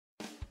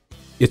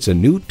It's a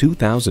new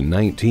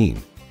 2019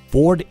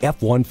 Ford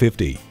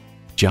F-150.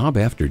 Job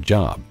after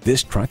job,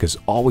 this truck is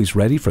always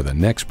ready for the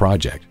next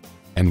project.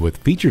 And with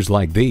features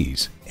like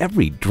these,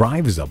 every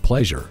drive is a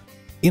pleasure.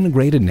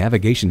 Integrated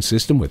navigation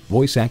system with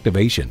voice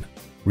activation,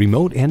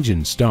 remote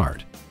engine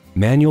start,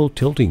 manual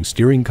tilting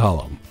steering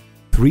column,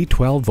 3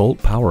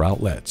 12-volt power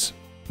outlets,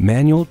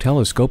 manual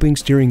telescoping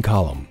steering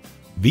column,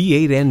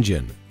 V8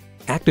 engine,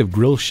 active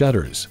grille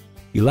shutters,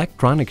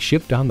 electronic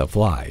shift on the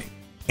fly,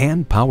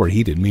 and power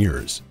heated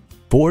mirrors.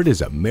 Ford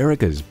is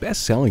America's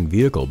best-selling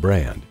vehicle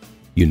brand.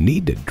 You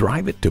need to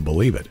drive it to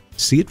believe it.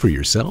 See it for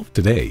yourself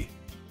today.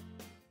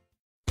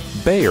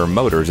 Bayer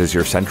Motors is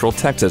your Central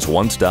Texas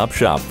one-stop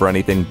shop for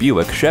anything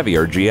Buick, Chevy,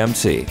 or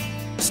GMC.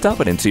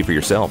 Stop it and see for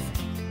yourself.